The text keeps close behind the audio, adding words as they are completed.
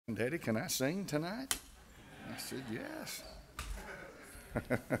Daddy, can I sing tonight? I said, yes.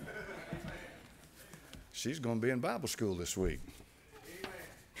 She's going to be in Bible school this week.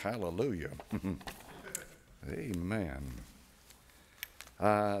 Hallelujah. Amen.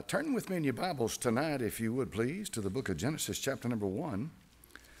 Turn with me in your Bibles tonight, if you would please, to the book of Genesis, chapter number 1,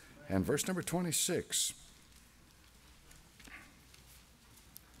 and verse number 26.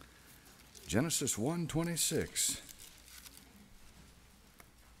 Genesis 1:26.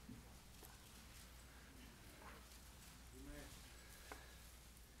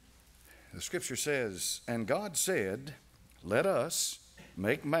 The scripture says, "And God said, let us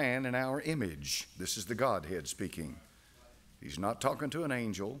make man in our image." This is the Godhead speaking. He's not talking to an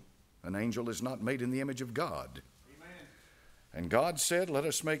angel. An angel is not made in the image of God. Amen. "And God said, let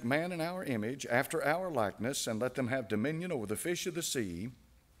us make man in our image, after our likeness, and let them have dominion over the fish of the sea,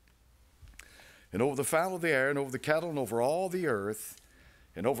 and over the fowl of the air, and over the cattle, and over all the earth,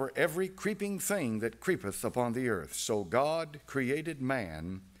 and over every creeping thing that creepeth upon the earth. So God created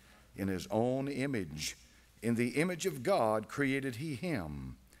man in his own image. In the image of God created he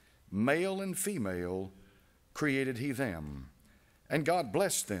him. Male and female created he them. And God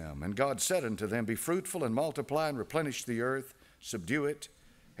blessed them, and God said unto them, Be fruitful and multiply and replenish the earth, subdue it,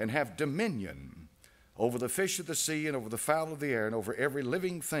 and have dominion over the fish of the sea, and over the fowl of the air, and over every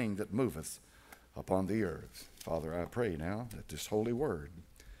living thing that moveth upon the earth." Father, I pray now that this holy word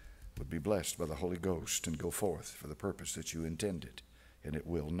would be blessed by the Holy Ghost and go forth for the purpose that you intended, and it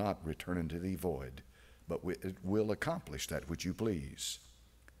will not return unto thee void, but it will accomplish that which you please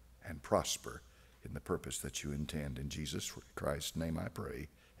and prosper in the purpose that you intend. In Jesus Christ's name I pray,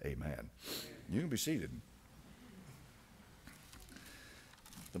 amen. You can be seated.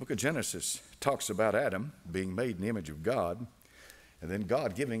 The book of Genesis talks about Adam being made in the image of God, and then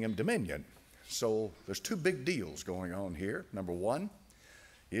God giving him dominion. So there's two big deals going on here. Number one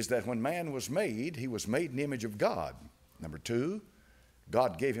is that when man was made, he was made in the image of God. Number two,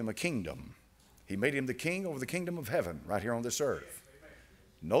 God gave him a kingdom. He made him the king over the kingdom of heaven right here on this earth.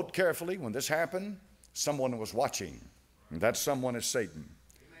 Note carefully, when this happened, someone was watching, and that someone is Satan.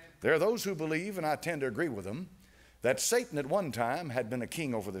 There are those who believe, and I tend to agree with them, that Satan at one time had been a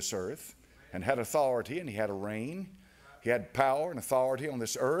king over this earth and had authority, and he had a reign. He had power and authority on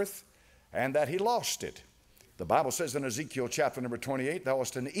this earth, and that he lost it. The Bible says in Ezekiel chapter number 28, "Thou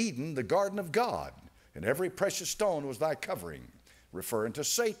wast in Eden, the garden of God, and every precious stone was thy covering," referring to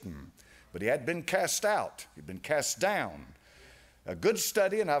Satan. But he had been cast out. He'd been cast down. A good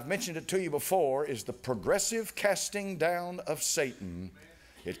study, and I've mentioned it to you before, is the progressive casting down of Satan.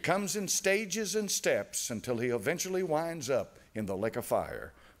 It comes in stages and steps until he eventually winds up in the lake of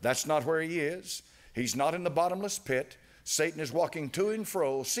fire. That's not where he is. He's not in the bottomless pit. Satan is walking to and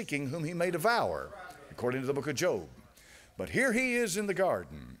fro, seeking whom he may devour, according to the book of Job. But here he is in the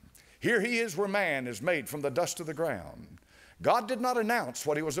garden. Here he is where man is made from the dust of the ground. God did not announce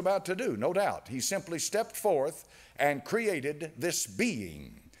what he was about to do, no doubt. He simply stepped forth and created this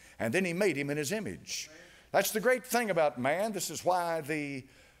being, and then he made him in his image. That's the great thing about man. This is why the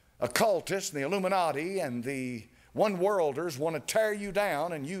occultists and the Illuminati and the one-worlders want to tear you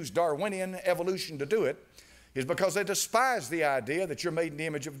down and use Darwinian evolution to do it, is because they despise the idea that you're made in the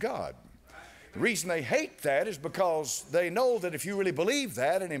image of God. The reason they hate that is because they know that if you really believe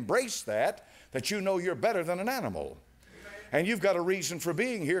that and embrace that you know you're better than an animal. And you've got a reason for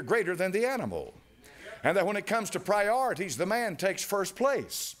being here greater than the animal. And that when it comes to priorities, the man takes first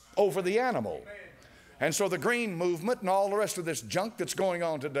place over the animal. And so the green movement and all the rest of this junk that's going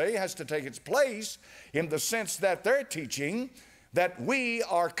on today has to take its place in the sense that they're teaching that we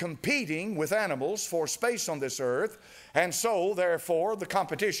are competing with animals for space on this earth, and so therefore the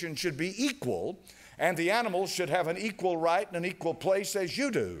competition should be equal, and the animals should have an equal right and an equal place as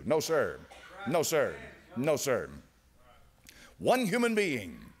you do. No, sir. No, sir. No, sir. One human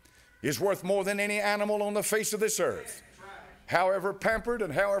being is worth more than any animal on the face of this earth. However pampered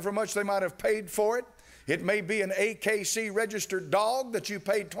and however much they might have paid for it, it may be an AKC registered dog that you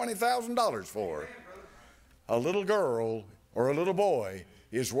paid $20,000 for. A little girl or a little boy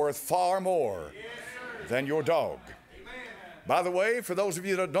is worth far more than your dog. By the way, for those of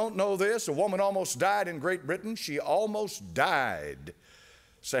you that don't know this, a woman almost died in Great Britain. She almost died.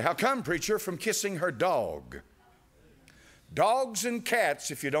 Say, how come, preacher? From kissing her dog. Dogs and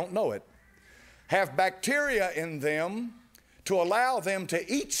cats, if you don't know it, have bacteria in them to allow them to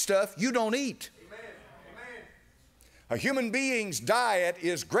eat stuff you don't eat. A human being's diet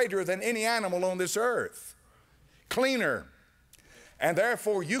is greater than any animal on this earth. Cleaner. And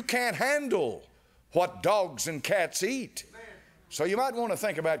therefore you can't handle what dogs and cats eat. So you might want to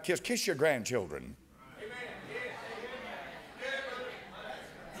think about kiss your grandchildren.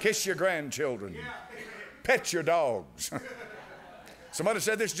 Kiss your grandchildren. Pet your dogs. Somebody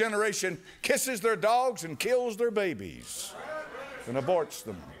said this generation kisses their dogs and kills their babies and aborts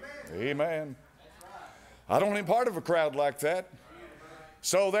them. Amen. I don't want any part of a crowd like that.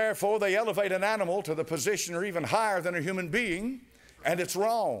 So therefore they elevate an animal to the position or even higher than a human being, and it's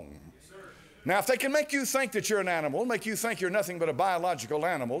wrong. Now if they can make you think that you're an animal, make you think you're nothing but a biological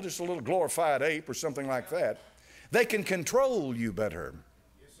animal, just a little glorified ape or something like that, they can control you better.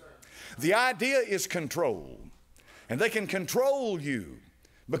 The idea is control. And they can control you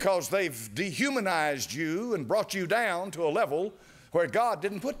because they've dehumanized you and brought you down to a level where God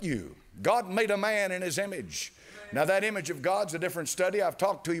didn't put you. God made a man in his image. Now that image of God's a different study. I've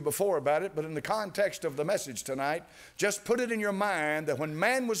talked to you before about it, but in the context of the message tonight, just put it in your mind that when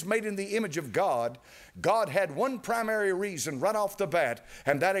man was made in the image of God, God had one primary reason right off the bat,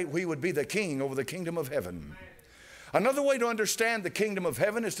 and that he would be the king over the kingdom of heaven. Another way to understand the kingdom of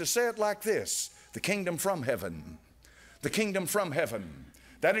heaven is to say it like this: the kingdom from heaven. The kingdom from heaven.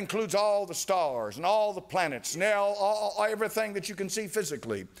 That includes all the stars and all the planets and everything that you can see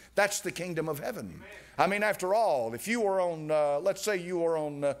physically. That's the kingdom of heaven. I mean, after all, if you were on, let's say you were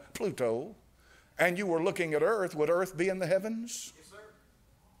on Pluto and you were looking at Earth, would Earth be in the heavens? Yes, sir.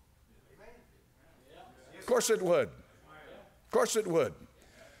 Of course it would. Of course it would.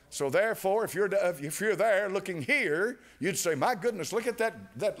 So therefore, if you're there looking here, you'd say, my goodness, look at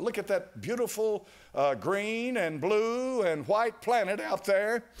that beautiful green and blue and white planet out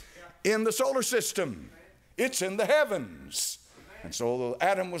there in the solar system. It's in the heavens. And so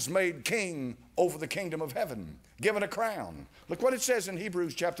Adam was made king over the kingdom of heaven, given a crown. Look what it says in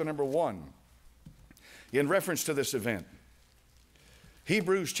Hebrews chapter number 1 in reference to this event.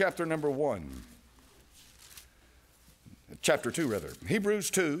 Hebrews chapter number 1. Chapter 2 rather. Hebrews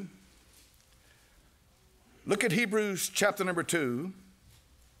 2. Look at Hebrews chapter number 2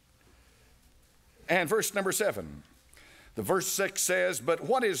 and verse number 7. The verse 6 says, but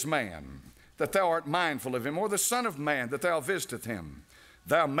what is man that thou art mindful of him, or the son of man that thou visiteth him?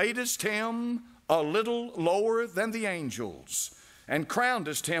 Thou madest him a little lower than the angels, and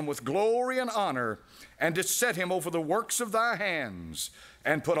crownedest him with glory and honor, and didst set him over the works of thy hands,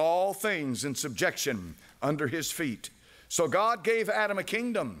 and put all things in subjection under his feet. So God gave Adam a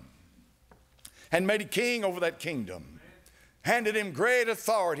kingdom and made a king over that kingdom, handed him great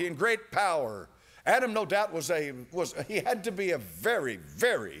authority and great power. Adam, no doubt, he had to be a very,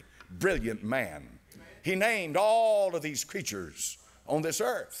 very brilliant man. He named all of these creatures on this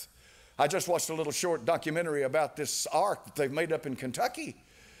earth. I just watched a little short documentary about this ark that they've made up in Kentucky.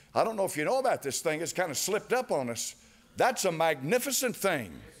 I don't know if you know about this thing. It's kind of slipped up on us. That's a magnificent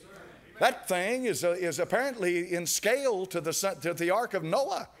thing. That thing is apparently in scale to the Ark of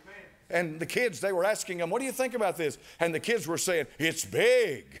Noah. And the kids, they were asking him, what do you think about this? And the kids were saying, it's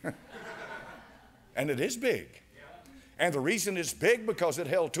big. And it is big. And the reason it's big because it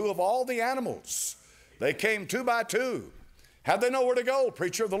held two of all the animals. They came 2 by 2. How'd they know where to go,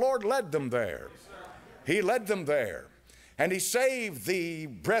 preacher? The Lord led them there. He led them there. And he saved the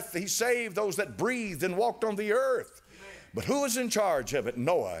breath. He saved those that breathed and walked on the earth. But who was in charge of it?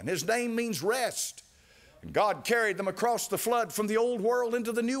 Noah. And his name means rest. And God carried them across the flood from the old world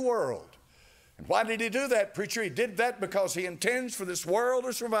into the new world. And why did he do that, preacher? He did that because he intends for this world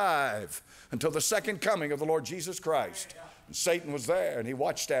to survive until the second coming of the Lord Jesus Christ. And Satan was there and he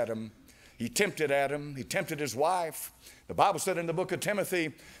watched Adam. He tempted Adam. He tempted his wife. The Bible said in the book of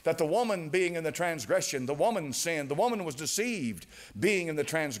Timothy that the woman being in the transgression, the woman sinned, the woman was deceived being in the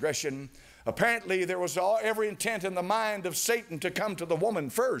transgression. Apparently there was every intent in the mind of Satan to come to the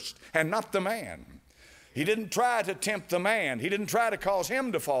woman first and not the man. He didn't try to tempt the man. He didn't try to cause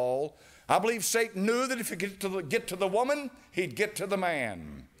him to fall. I believe Satan knew that if he could get to the woman, he'd get to the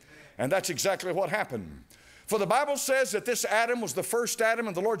man. And that's exactly what happened. For the Bible says that this Adam was the first Adam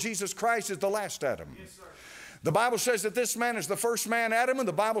and the Lord Jesus Christ is the last Adam. Yes, sir. The Bible says that this man is the first man, Adam, and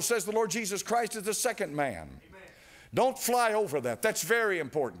the Bible says the Lord Jesus Christ is the second man. Amen. Don't fly over that. That's very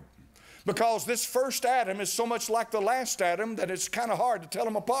important. Because this first Adam is so much like the last Adam that it's kind of hard to tell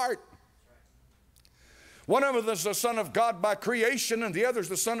them apart. One of them is the Son of God by creation, and the other is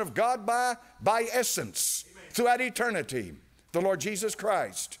the Son of God by essence. Amen. Throughout eternity, the Lord Jesus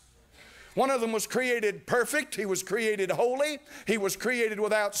Christ. One of them was created perfect. He was created holy. He was created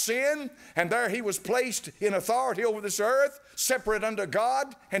without sin. And there he was placed in authority over this earth, separate unto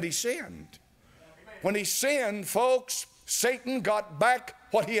God, and he sinned. Amen. When he sinned, folks, Satan got back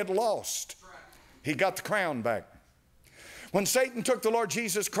what he had lost. He got the crown back. When Satan took the Lord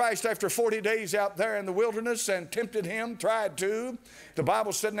Jesus Christ after 40 days out there in the wilderness and tempted him, tried to, the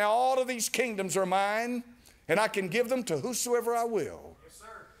Bible said, now all of these kingdoms are mine, and I can give them to whosoever I will. Yes, sir.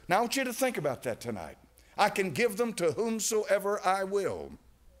 Now I want you to think about that tonight. I can give them to whomsoever I will.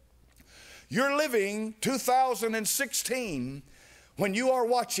 You're living 2016 when you are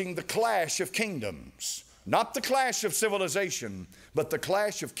watching the clash of kingdoms. Not the clash of civilization, but the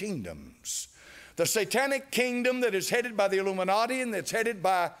clash of kingdoms. The satanic kingdom that is headed by the Illuminati and that's headed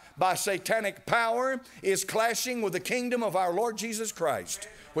by satanic power is clashing with the kingdom of our Lord Jesus Christ,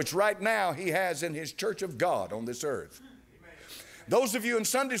 which right now He has in His church of God on this earth. Those of you in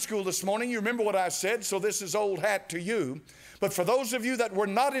Sunday school this morning, you remember what I said, so this is old hat to you. But for those of you that were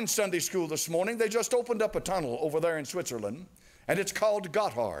not in Sunday school this morning, they just opened up a tunnel over there in Switzerland, and it's called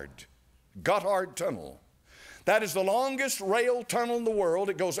Gotthard Tunnel. That is the longest rail tunnel in the world.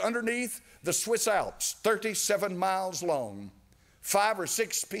 It goes underneath the Swiss Alps, 37 miles long. 5 or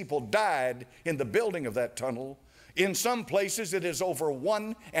 6 people died in the building of that tunnel. In some places, it is over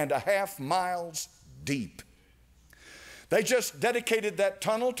 1.5 miles deep. They just dedicated that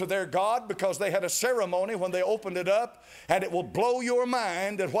tunnel to their God because they had a ceremony when they opened it up, and it will blow your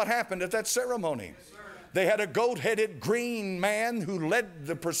mind at what happened at that ceremony. They had a goat-headed green man who led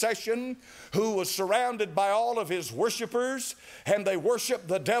the procession, who was surrounded by all of his worshipers, and they worshiped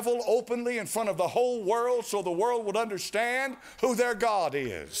the devil openly in front of the whole world so the world would understand who their God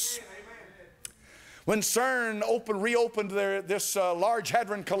is. When CERN reopened this Large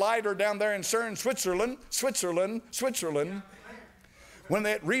Hadron Collider down there in CERN, Switzerland, when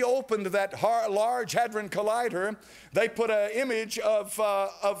they reopened that Large Hadron Collider, they put an image of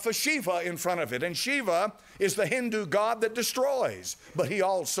Shiva in front of it. And Shiva is the Hindu god that destroys, but he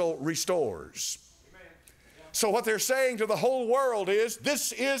also restores. So what they're saying to the whole world is,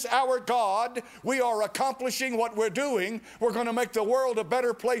 this is our God. We are accomplishing what we're doing. We're going to make the world a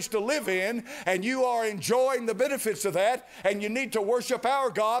better place to live in, and you are enjoying the benefits of that, and you need to worship our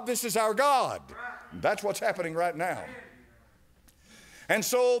God. This is our God. That's what's happening right now. And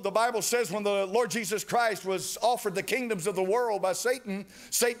so the Bible says when the Lord Jesus Christ was offered the kingdoms of the world by Satan,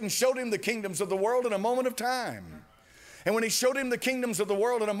 Satan showed him the kingdoms of the world in a moment of time. And when he showed him the kingdoms of the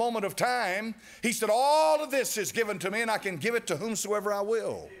world in a moment of time, he said, all of this is given to me, and I can give it to whomsoever I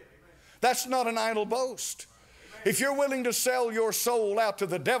will. That's not an idle boast. If you're willing to sell your soul out to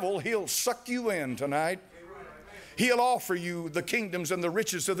the devil, he'll suck you in tonight. He'll offer you the kingdoms and the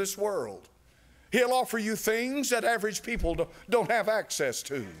riches of this world. He'll offer you things that average people don't have access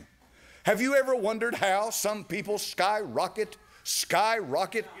to. Have you ever wondered how some people skyrocket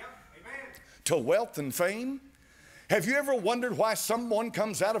to wealth and fame? Have you ever wondered why someone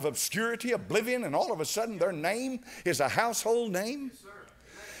comes out of obscurity, oblivion, and all of a sudden their name is a household name?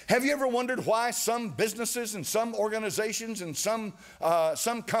 Have you ever wondered why some businesses and some organizations and some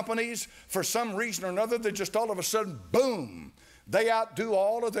companies, for some reason or another, they just all of a sudden, boom, they outdo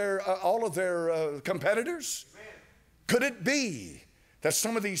all of their competitors? Could it be that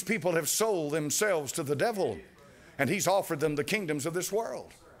some of these people have sold themselves to the devil, and he's offered them the kingdoms of this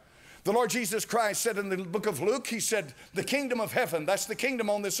world? The Lord Jesus Christ said in the book of Luke, He said, the kingdom of heaven, that's the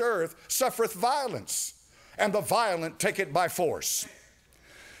kingdom on this earth, suffereth violence, and the violent take it by force.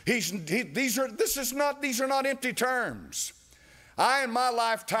 These are not empty terms. In my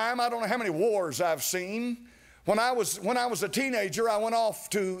lifetime, I don't know how many wars I've seen. When I was a teenager, I went off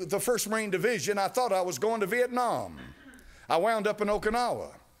to the 1st Marine Division. I thought I was going to Vietnam. I wound up in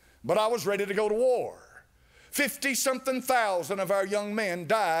Okinawa, but I was ready to go to war. 50-something thousand of our young men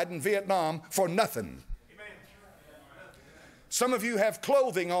died in Vietnam for nothing. Some of you have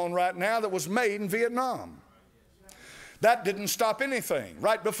clothing on right now that was made in Vietnam. That didn't stop anything.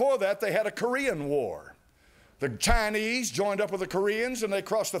 Right before that, they had a Korean War. The Chinese joined up with the Koreans, and they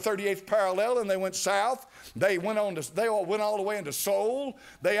crossed the 38th parallel, and they went south. They went all the way into Seoul.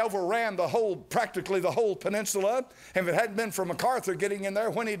 They overran practically the whole peninsula. And if it hadn't been for MacArthur getting in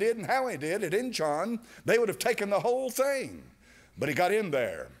there when he did and how he did at Incheon, they would have taken the whole thing. But he got in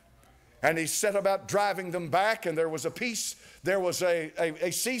there, and he set about driving them back, and there was a peace. There was a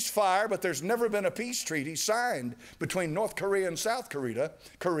ceasefire, but there's never been a peace treaty signed between North Korea and South Korea.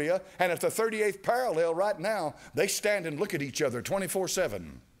 And at the 38th parallel right now, they stand and look at each other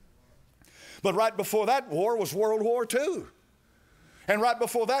 24/7. But right before that war was World War II. And right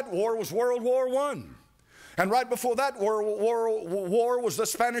before that war was World War I. And right before that war was the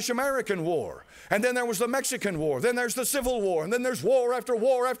Spanish-American War. And then there was the Mexican War. Then there's the Civil War. And then there's war after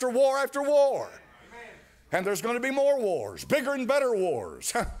war after war after war. And there's going to be more wars, bigger and better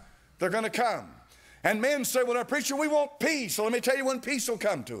wars. They're going to come. And men say, well, now, preacher, we want peace. So let me tell you when peace will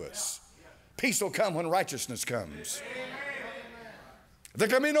come to us. Peace will come when righteousness comes. There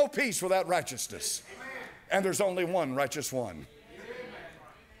can be no peace without righteousness. And there's only one righteous one.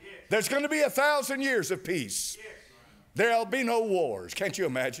 There's going to be 1,000 years of peace. There'll be no wars. Can't you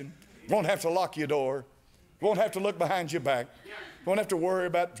imagine? Won't have to lock your door. Won't have to look behind your back. Won't have to worry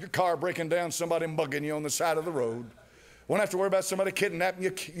about your car breaking down, somebody mugging you on the side of the road. Won't have to worry about somebody kidnapping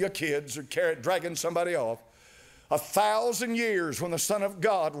your kids or dragging somebody off. 1,000 years when the Son of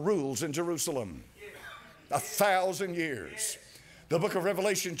God rules in Jerusalem. 1,000 years. The book of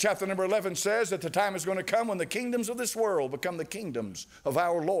Revelation chapter number 11 says that the time is going to come when the kingdoms of this world become the kingdoms of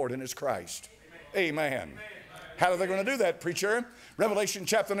our Lord and His Christ. Amen. How are they going to do that, preacher? Revelation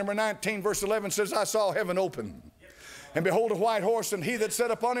chapter number 19 verse 11 says, I saw heaven open. And behold, a white horse, and he that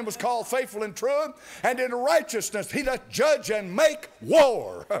sat upon him was called Faithful and True, and in righteousness he doth judge and make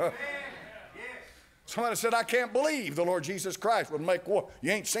war. Somebody said, I can't believe the Lord Jesus Christ would make war.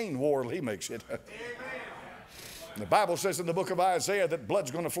 You ain't seen war till He makes it. The Bible says in the book of Isaiah that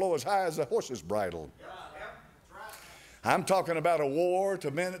blood's going to flow as high as a horse's bridle. I'm talking about a war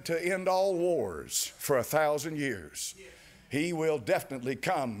to end all wars for 1,000 years. He will definitely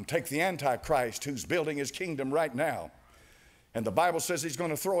come, take the Antichrist who's building his kingdom right now. And the Bible says he's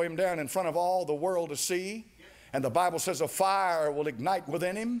going to throw him down in front of all the world to see. And the Bible says a fire will ignite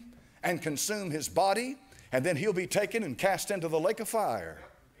within him and consume his body. And then he'll be taken and cast into the lake of fire.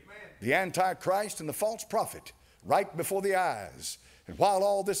 The Antichrist and the false prophet right before the eyes. And while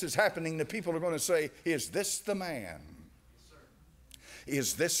all this is happening, the people are going to say, is this the man?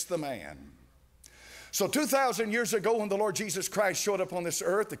 Is this the man? So 2,000 years ago when the Lord Jesus Christ showed up on this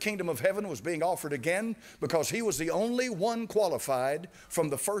earth, the kingdom of heaven was being offered again because He was the only one qualified from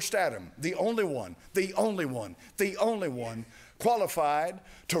the first Adam. The only one qualified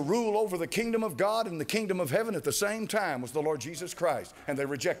to rule over the kingdom of God and the kingdom of heaven at the same time was the Lord Jesus Christ. And they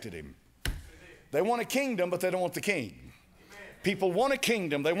rejected Him. They want a kingdom, but they don't want the king. People want a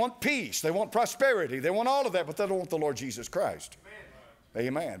kingdom. They want peace. They want prosperity. They want all of that, but they don't want the Lord Jesus Christ.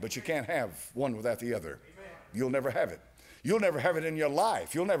 Amen. But you can't have one without the other. You'll never have it. You'll never have it in your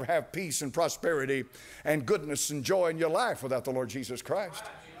life. You'll never have peace and prosperity and goodness and joy in your life without the Lord Jesus Christ.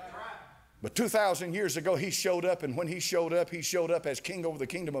 But 2,000 years ago, He showed up, and when He showed up as king over the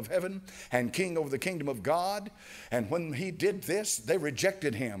kingdom of heaven and king over the kingdom of God. And when He did this, they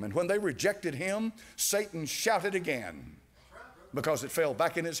rejected Him. And when they rejected Him, Satan shouted again because it fell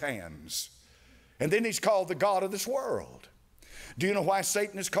back in his hands. And then he's called the God of this world. Do you know why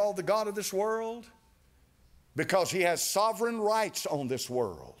Satan is called the God of this world? Because he has sovereign rights on this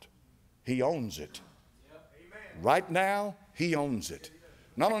world. He owns it. Right now, he owns it.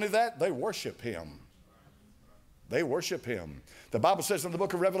 Not only that, they worship him. They worship him. The Bible says in the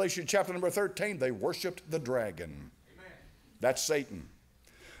book of Revelation chapter number 13, they worshiped the dragon. That's Satan.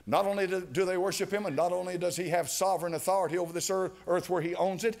 Not only do they worship him, and not only does he have sovereign authority over this earth where he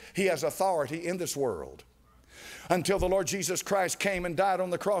owns it, he has authority in this world. Until the Lord Jesus Christ came and died on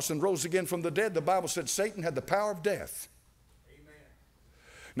the cross and rose again from the dead, the Bible said Satan had the power of death. Amen.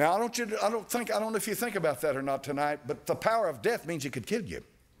 Now, I don't know if you think about that or not tonight, but the power of death means he could kill you.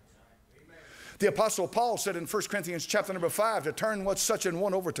 Amen. The Apostle Paul said in 1 Corinthians chapter number 5 to turn what's such an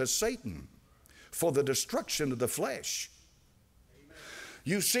one over to Satan for the destruction of the flesh. Amen.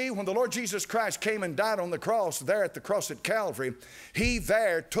 You see, when the Lord Jesus Christ came and died on the cross, there at the cross at Calvary, He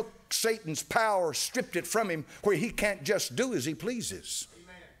there took Satan's power, stripped it from him where he can't just do as he pleases.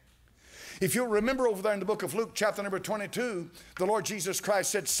 Amen. If you'll remember over there in the book of Luke chapter number 22, the Lord Jesus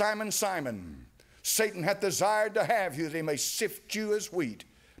Christ said, Simon, Simon, Satan hath desired to have you that he may sift you as wheat.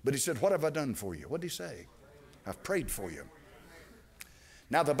 But He said, what have I done for you? What did He say? I've prayed for you.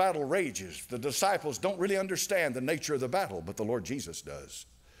 Now the battle rages. The disciples don't really understand the nature of the battle, but the Lord Jesus does.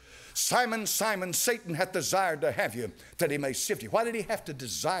 Simon, Simon, Satan hath desired to have you that he may sift you. Why did he have to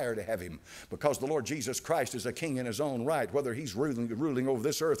desire to have him? Because the Lord Jesus Christ is a king in his own right, whether he's ruling over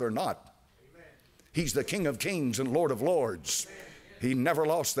this earth or not. Amen. He's the King of kings and Lord of lords. Amen. He never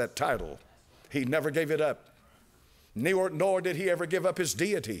lost that title. He never gave it up. Nor did he ever give up his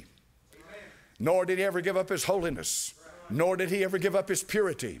deity. Amen. Nor did he ever give up his holiness. Right. Nor did he ever give up his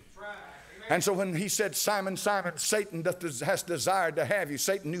purity. And so when he said, Simon, Simon, Satan has desired to have you,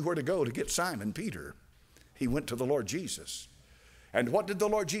 Satan knew where to go to get Simon Peter. He went to the Lord Jesus. And what did the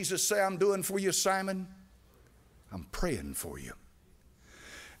Lord Jesus say I'm doing for you, Simon? I'm praying for you.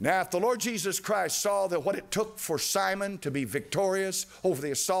 Now, if the Lord Jesus Christ saw that what it took for Simon to be victorious over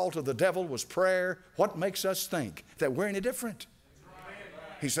the assault of the devil was prayer, what makes us think that we're any different?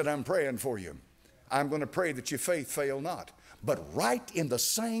 He said, I'm praying for you. I'm going to pray that your faith fail not. But right in the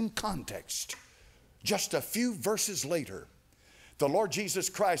same context, just a few verses later, the Lord Jesus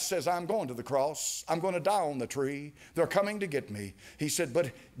Christ says, I'm going to the cross. I'm going to die on the tree. They're coming to get me. He said,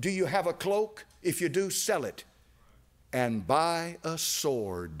 but do you have a cloak? If you do, sell it and buy a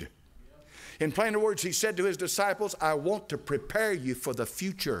sword. In plainer words, he said to his disciples, I want to prepare you for the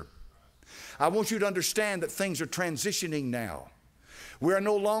future. I want you to understand that things are transitioning now. We are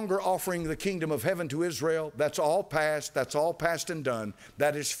no longer offering the kingdom of heaven to Israel. That's all past. That's all past and done.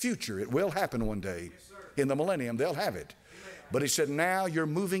 That is future. It will happen one day. In the millennium, they'll have it. But he said, now you're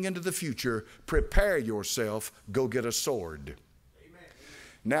moving into the future. Prepare yourself. Go get a sword.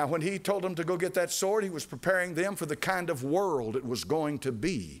 Now, when he told them to go get that sword, he was preparing them for the kind of world it was going to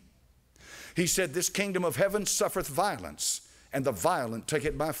be. He said, this kingdom of heaven suffereth violence, and the violent take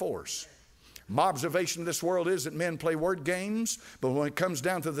it by force. My observation of this world is that men play word games, but when it comes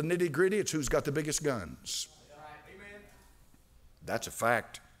down to the nitty-gritty, it's who's got the biggest guns. That's a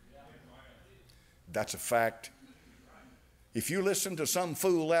fact. That's a fact. If you listen to some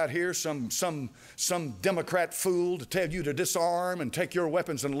fool out here, some Democrat fool to tell you to disarm and take your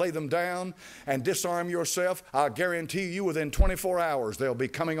weapons and lay them down and disarm yourself, I'll guarantee you within 24 hours they'll be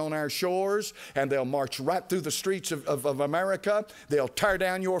coming on our shores and they'll march right through the streets of America. They'll tear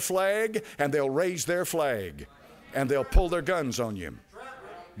down your flag and they'll raise their flag and they'll pull their guns on you.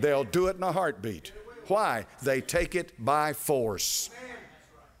 They'll do it in a heartbeat. Why? They take it by force.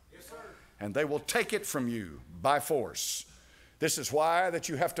 And they will take it from you by force. This is why that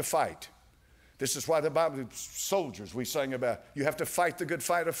you have to fight. This is why the Bible, soldiers we sang about, you have to fight the good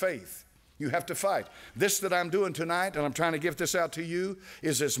fight of faith. You have to fight. This that I'm doing tonight, and I'm trying to give this out to you,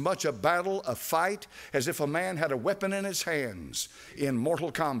 is as much a battle, a fight, as if a man had a weapon in his hands in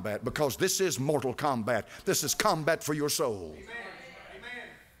mortal combat, because this is mortal combat. This is combat for your soul. Amen.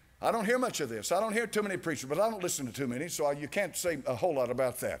 I don't hear much of this. I don't hear too many preachers, but I don't listen to too many, so you can't say a whole lot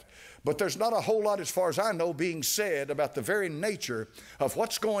about that. But there's not a whole lot, as far as I know, being said about the very nature of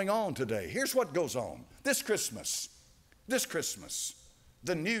what's going on today. Here's what goes on. This Christmas,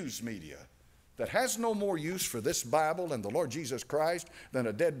 the news media that has no more use for this Bible and the Lord Jesus Christ than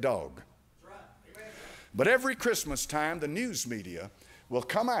a dead dog. But every Christmas time, the news media will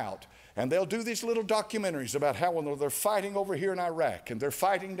come out and they'll do these little documentaries about how they're fighting over here in Iraq, and they're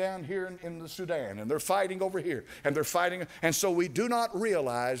fighting down here in the Sudan, and they're fighting over here, and they're fighting. And so we do not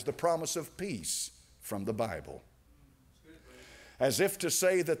realize the promise of peace from the Bible. As if to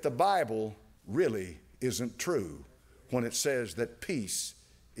say that the Bible really isn't true when it says that peace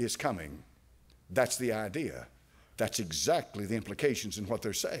is coming. That's the idea. That's exactly the implications in what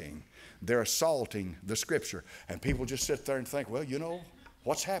they're saying. They're assaulting the Scripture. And people just sit there and think, well, you know,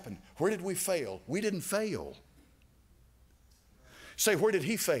 what's happened? Where did we fail? We didn't fail. Say, where did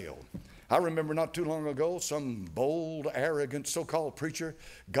he fail? I remember not too long ago, some bold, arrogant, so-called preacher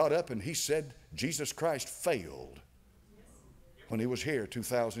got up and he said Jesus Christ failed when he was here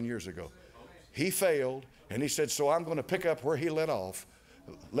 2,000 years ago. He failed, and he said, so I'm going to pick up where he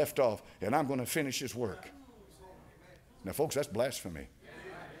left off, and I'm going to finish his work. Now, folks, that's blasphemy.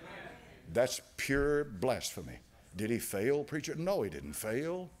 That's pure blasphemy. Did he fail, preacher? No, he didn't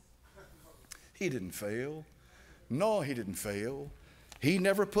fail. He didn't fail. No, he didn't fail. He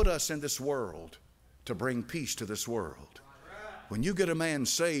never put us in this world to bring peace to this world. When you get a man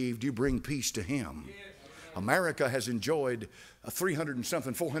saved, you bring peace to him. America has enjoyed 300 and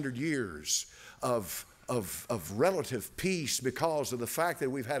something, 400 years of relative peace because of the fact that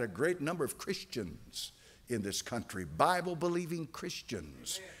we've had a great number of Christians in this country, Bible-believing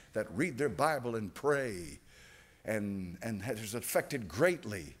Christians that read their Bible and pray. And has affected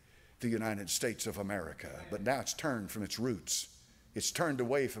greatly the United States of America. But now it's turned from its roots. It's turned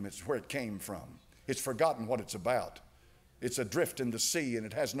away from where it came from. It's forgotten what it's about. It's adrift in the sea, and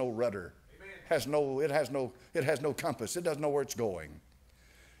it has no rudder. It has no compass. It doesn't know where it's going.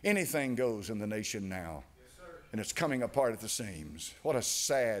 Anything goes in the nation now, and it's coming apart at the seams. What a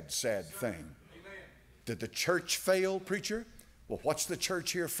sad, sad thing. Did the church fail, preacher? Well, what's the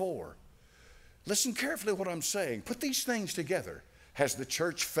church here for? Listen carefully to what I'm saying. Put these things together. Has the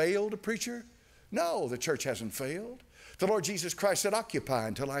church failed, preacher? No, the church hasn't failed. The Lord Jesus Christ said, occupy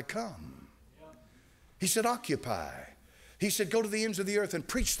until I come. He said, occupy. He said, go to the ends of the earth and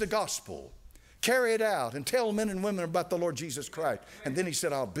preach the gospel. Carry it out and tell men and women about the Lord Jesus Christ. And then he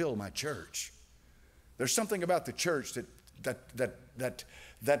said, I'll build my church. There's something about the church that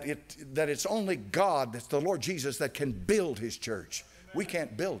it's only God, that's the Lord Jesus, that can build his church. We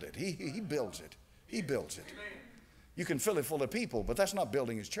can't build it. He builds it. He builds it. You can fill it full of people, but that's not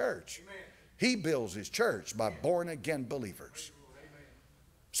building his church. He builds his church by born-again believers.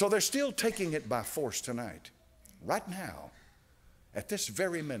 So they're still taking it by force tonight. Right now, at this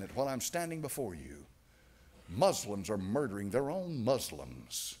very minute, while I'm standing before you, Muslims are murdering their own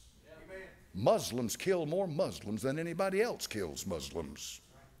Muslims. Muslims kill more Muslims than anybody else kills Muslims.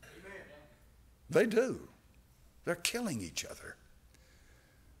 They do. They're killing each other.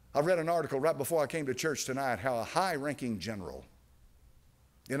 I read an article right before I came to church tonight how a high-ranking general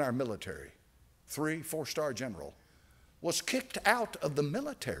in our military, 3-, 4-star general, was kicked out of the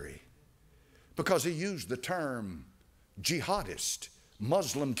military because he used the term jihadist,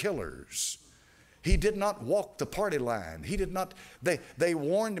 Muslim killers. He did not walk the party line. He did not, they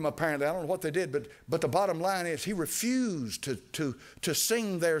warned him apparently. I don't know what they did, but the bottom line is he refused to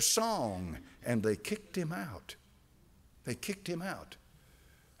sing their song, and they kicked him out. They kicked him out.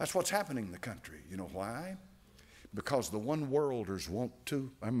 That's what's happening in the country. You know why? Because the one-worlders want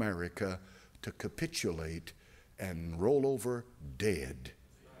America to capitulate and roll over dead.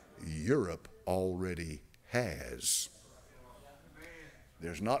 Europe already has.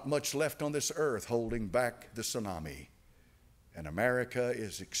 There's not much left on this earth holding back the tsunami. And America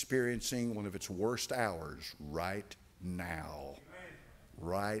is experiencing one of its worst hours right now.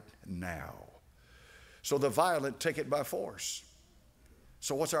 Right now. So the violent take it by force.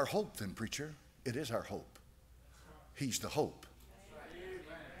 So what's our hope then, preacher? It is our hope. He's the hope.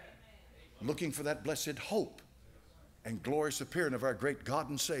 Looking for that blessed hope and glorious appearing of our great God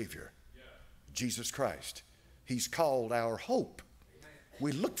and Savior, Jesus Christ. He's called our hope.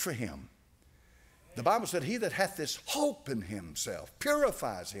 We look for him. The Bible said, he that hath this hope in himself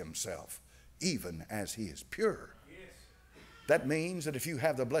purifies himself, even as he is pure. That means that if you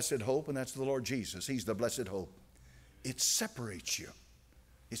have the blessed hope, and that's the Lord Jesus, he's the blessed hope, it separates you.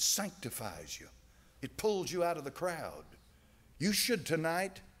 It sanctifies you. It pulls you out of the crowd. You should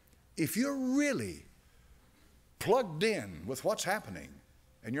tonight, if you're really plugged in with what's happening,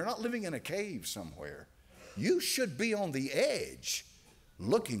 and you're not living in a cave somewhere, you should be on the edge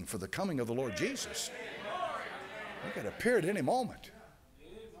looking for the coming of the Lord Jesus. He could appear at any moment.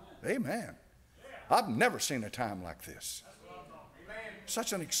 Amen. I've never seen a time like this.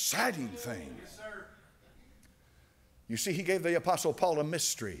 Such an exciting thing. You see, he gave the Apostle Paul a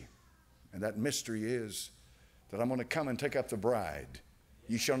mystery. And that mystery is that I'm going to come and take up the bride.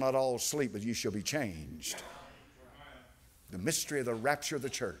 You shall not all sleep, but you shall be changed. The mystery of the rapture of the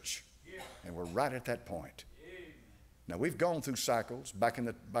church. And we're right at that point. Now, we've gone through cycles. Back in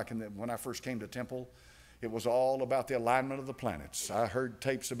the when I first came to Temple, it was all about the alignment of the planets. I heard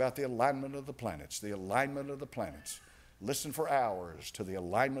tapes about the alignment of the planets, the alignment of the planets. Listen for hours to the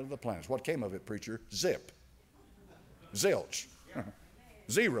alignment of the planets. What came of it, preacher? Zip. Zilch.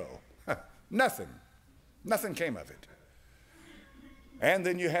 Zero. Nothing. Nothing came of it. And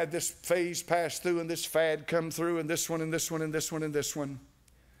then you had this phase pass through and this fad come through and this one and this one and this one and this one.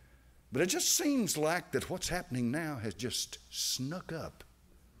 But it just seems like that what's happening now has just snuck up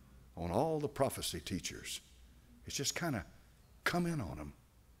on all the prophecy teachers. It's just kind of come in on them.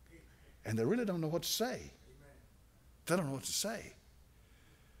 And they really don't know what to say. They don't know what to say.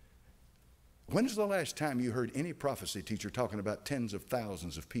 When's the last time you heard any prophecy teacher talking about tens of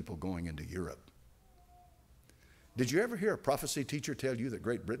thousands of people going into Europe? Did you ever hear a prophecy teacher tell you that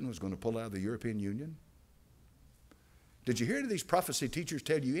Great Britain was going to pull out of the European Union? Did you hear these prophecy teachers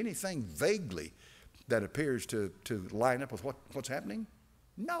tell you anything vaguely that appears to line up with what's happening?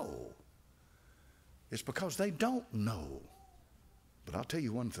 No. It's because they don't know. But I'll tell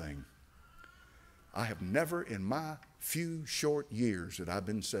you one thing. I have never, in my few short years that I've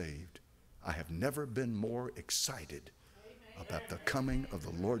been saved, I have never been more excited about the coming of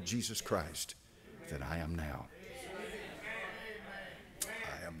the Lord Jesus Christ than I am now.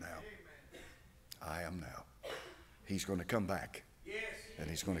 I am now. I am now. He's going to come back, and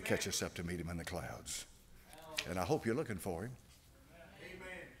he's going to catch us up to meet him in the clouds. And I hope you're looking for him.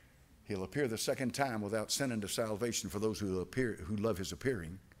 He'll appear the second time without sin unto salvation for those who love his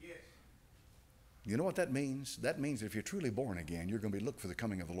appearing. You know what that means? That means if you're truly born again, you're going to be looking for the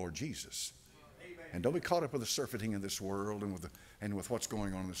coming of the Lord Jesus. And don't be caught up with the surfeiting of this world and with what's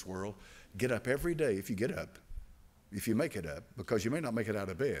going on in this world. Get up every day if you get up. If you make it up, because you may not make it out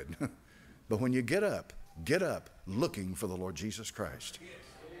of bed. But when you get up looking for the Lord Jesus Christ.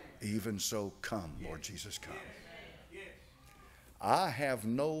 Even so, come, Lord Jesus, come. I have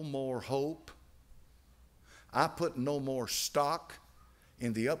no more hope. I put no more stock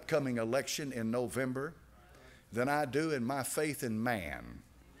in the upcoming election in November than I do in my faith in man.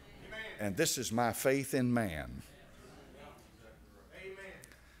 And this is my faith in man.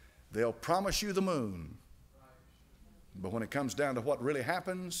 They'll promise you the moon, but when it comes down to what really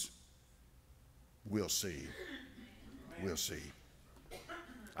happens, we'll see. We'll see.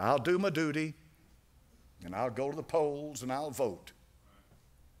 I'll do my duty, and I'll go to the polls, and I'll vote.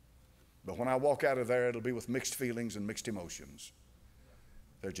 But when I walk out of there, it'll be with mixed feelings and mixed emotions.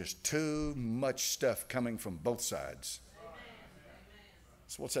 There's just too much stuff coming from both sides.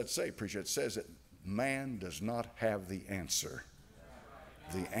 So what's that say, preacher? It says that man does not have the answer.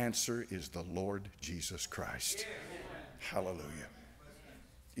 The answer is the Lord Jesus Christ. Hallelujah.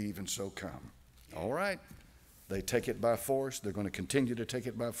 Even so, come. All right. They take it by force. They're going to continue to take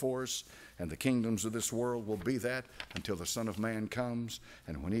it by force. And the kingdoms of this world will be that until the Son of Man comes.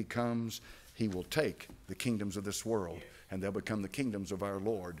 And when he comes, he will take the kingdoms of this world, and they'll become the kingdoms of our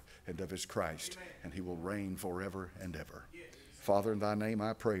Lord and of his Christ. And he will reign forever and ever. Father, in thy name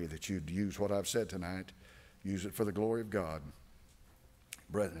I pray that you'd use what I've said tonight. Use it for the glory of God.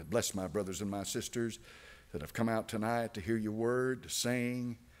 Bless my brothers and my sisters that have come out tonight to hear your word, to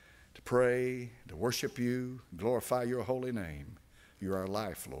sing, to pray, to worship you, glorify your holy name. You're our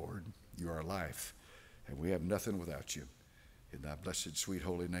life, Lord. You're our life. And we have nothing without you. In thy blessed, sweet,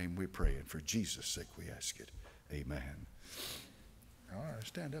 holy name we pray. And for Jesus' sake we ask it. Amen. All right,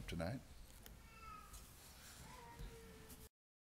 stand up tonight.